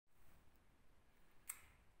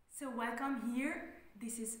So welcome here.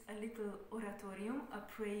 This is a little oratorium, a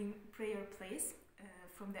prayer place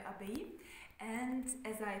from the Abbey. And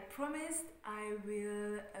as I promised, I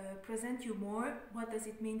will present you more what does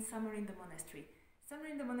it mean summer in the monastery. Summer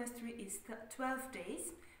in the monastery is 12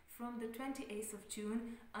 days from the 28th of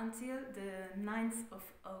June until the 9th of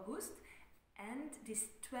August. And these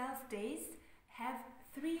 12 days have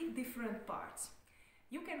 3 different parts.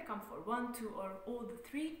 You can come for 1, 2 or all the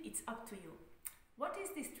 3, it's up to you. What is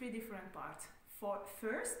these 3 different parts?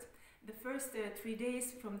 The first 3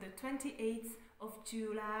 days from the 28th of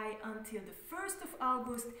July until the 1st of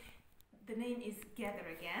August, the name is Gather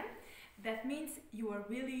Again. That means you are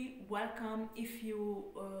really welcome if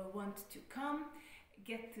you want to come,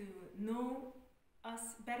 get to know us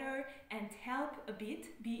better and help a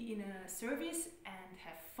bit, be in a service and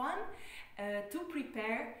have fun to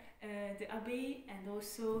prepare the Abbey and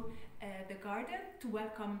also the garden to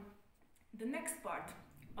welcome the next part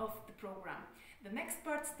of the program. The next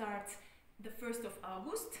part starts the 1st of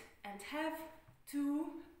August and have 2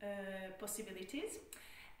 possibilities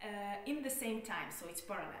in the same time, so it's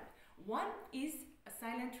parallel. One is a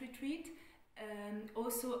silent retreat,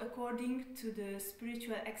 also according to the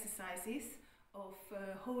spiritual exercises of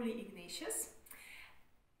Holy Ignatius.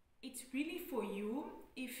 It's really for you.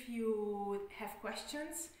 If you have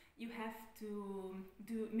questions, you have to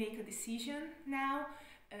make a decision now,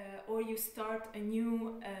 or you start a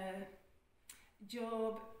new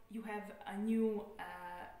job, you have a new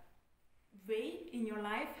way in your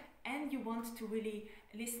life and you want to really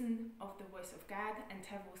listen of the voice of God and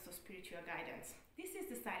have also spiritual guidance. This is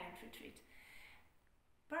the silent retreat.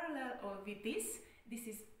 Parallel with this,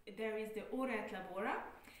 there is the Ora et Labora.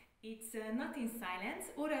 It's not in silence.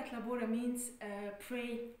 Ora et Labora means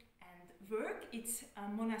pray and work. It's a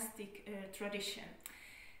monastic tradition.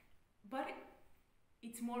 But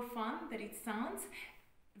it's more fun than it sounds.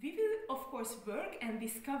 We will of course work and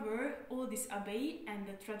discover all this abbey and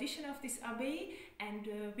the tradition of this abbey, and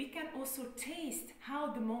we can also taste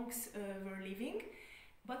how the monks were living.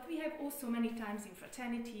 But we have also many times in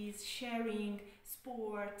fraternities, sharing,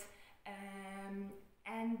 sport,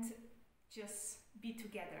 and just be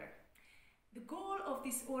together. The goal of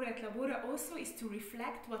this Ora et Labora also is to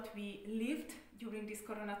reflect what we lived during this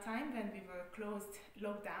Corona time when we were closed,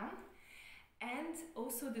 locked down, and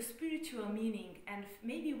also the spiritual meaning and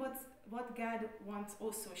maybe what God wants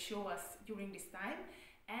also show us during this time,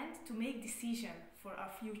 and to make decision for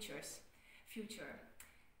our future.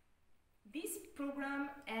 This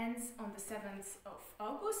program ends on the 7th of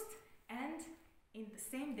August, and in the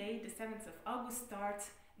same day, the 7th of August,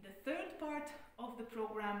 starts the 3rd part of the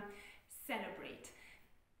program, Celebrate.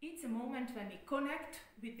 It's a moment when we connect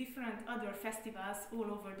with different other festivals all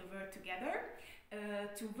over the world together,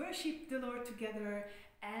 to worship the Lord together,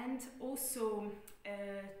 and also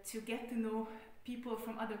to get to know people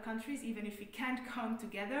from other countries, even if we can't come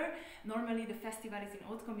together. Normally the festival is in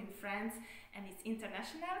Haute in France and it's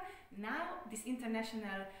international. Now this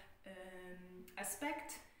international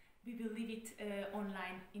aspect, we will leave it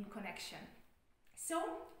online in connection. So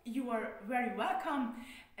you are very welcome.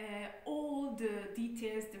 All the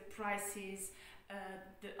details, the prices,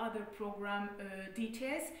 the other program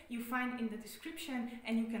details you find in the description,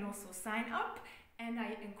 and you can also sign up. And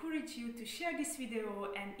I encourage you to share this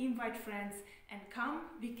video and invite friends and come.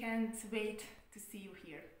 We can't wait to see you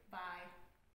here. Bye.